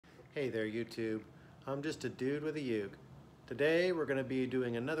Hey there YouTube, I'm just a dude with a uke. Today we're going to be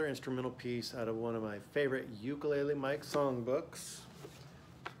doing another instrumental piece out of one of my favorite ukulele mic songbooks.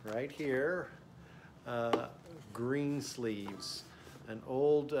 Right here, Greensleves, an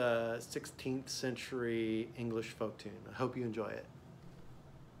old 16th century English folk tune. I hope you enjoy it.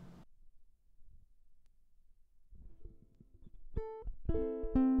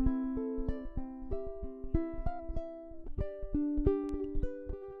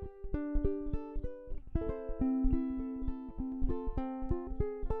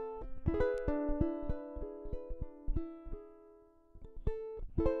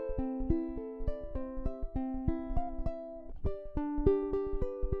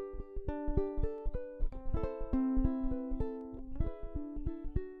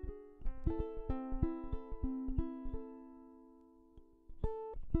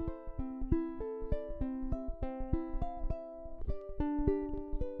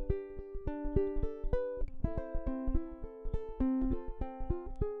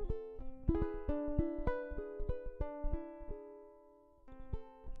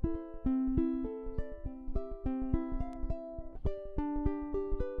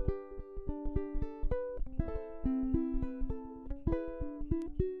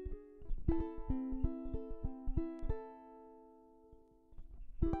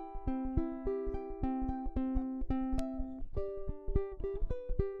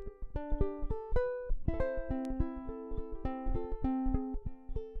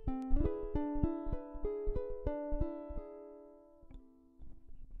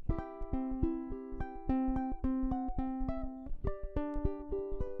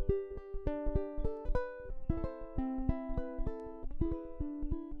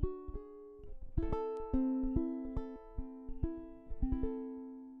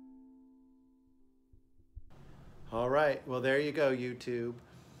 All right, well there you go YouTube.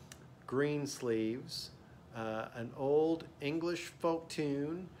 Greensleves, an old English folk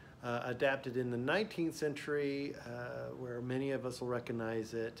tune adapted in the 19th century where many of us will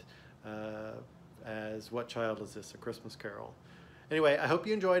recognize it as What Child Is This? A Christmas Carol. Anyway, I hope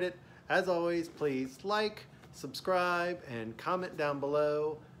you enjoyed it. As always, please like, subscribe, and comment down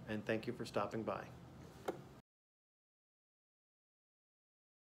below, and thank you for stopping by.